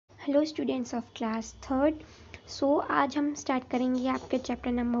Hello students of class third. आज हम start करेंगे आपके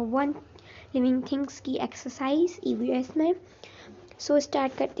चैप्टर नंबर 1 लिविंग थिंग्स की एक्सरसाइज EVS में।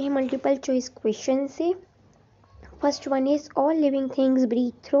 स्टार्ट करते हैं मल्टीपल चॉइस क्वेश्चन से। First one is all living things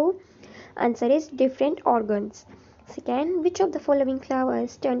breathe through. Answer is different organs. Second, which of the following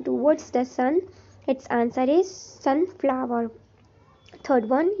flowers turn towards the sun? It's answer is sunflower. Third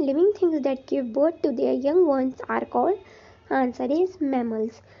one, living things that give birth to their young ones are called? Answer is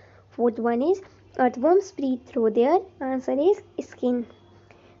mammals. Fourth one is earthworms breathe through their? Answer is skin.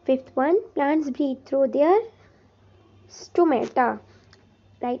 Fifth one, plants breathe through their stomata.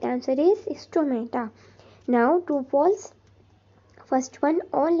 Right answer is stomata. Now true false. First one,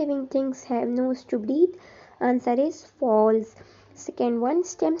 all living things have nose to breathe. Answer is false. Second one,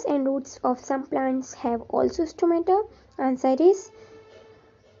 stems and roots of some plants have also stomata. Answer is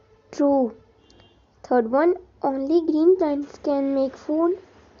true. Third one, only green plants can make food.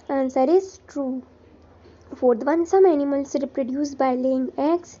 Answer is true. Fourth one, some animals reproduce by laying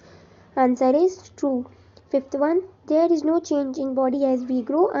eggs. Answer is true. Fifth one, there is no change in body as we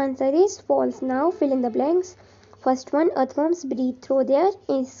grow. Answer is false. Now fill in the blanks. First one, earthworms breathe through their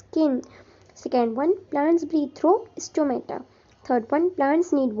skin. Second one, plants breathe through stomata. Third one,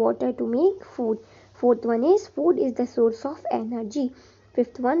 plants need water to make food. Fourth one is food is the source of energy.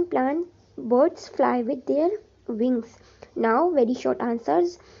 Fifth one, birds fly with their wings. Now very short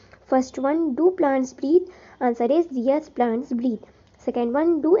answers. First one, do plants breathe? Answer is yes, plants breathe. Second one,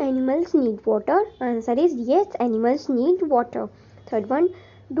 do animals need water? Answer is yes, animals need water. Third one,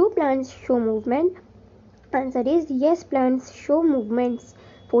 do plants show movement? Answer is yes, plants show movements.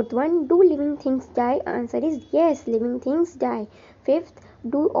 Fourth one, do living things die? Answer is yes, living things die. Fifth,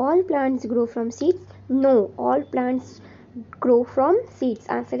 do all plants grow from seeds? No, all plants grow from seeds.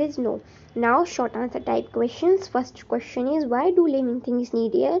 Answer is no. Now short answer type questions. First question is, why do living things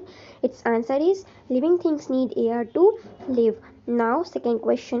need air? Its answer is living things need air to live. Now second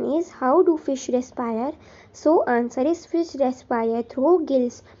question is, how do fish respire? So answer is fish respire through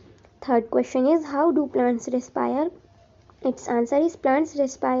gills. Third question is, how do plants respire? Its answer is plants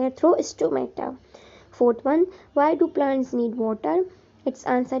respire through stomata. Fourth one, why do plants need water? Its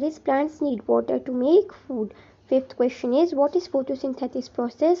answer is plants need water to make food. Fifth question is, what is photosynthesis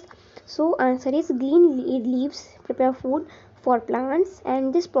process? So answer is green leaves prepare food for plants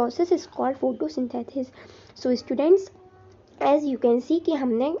and this process is called photosynthesis. So students, as you can see कि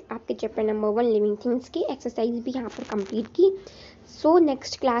हमने आपके chapter number 1 living things की exercise भी यहाँ पर complete की।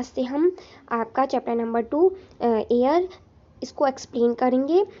 Next class से हम आपका चैप्टर नंबर 2 एयर इसको एक्सप्लेन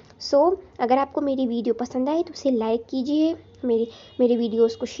करेंगे। अगर आपको मेरी वीडियो पसंद आए तो उसे लाइक कीजिए, मेरे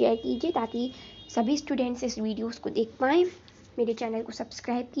वीडियोस को शेयर कीजिए ताकि सभी स्टूडेंट्स इस वीडियोस को देख पाएँ। मेरे चैनल को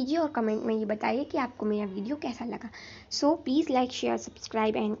सब्सक्राइब कीजिए और कमेंट में ये बताइए कि आपको मेरा वीडियो कैसा लगा। Please like share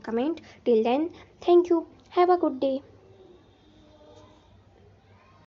subscribe and comment. Till then, thank you, have a good day.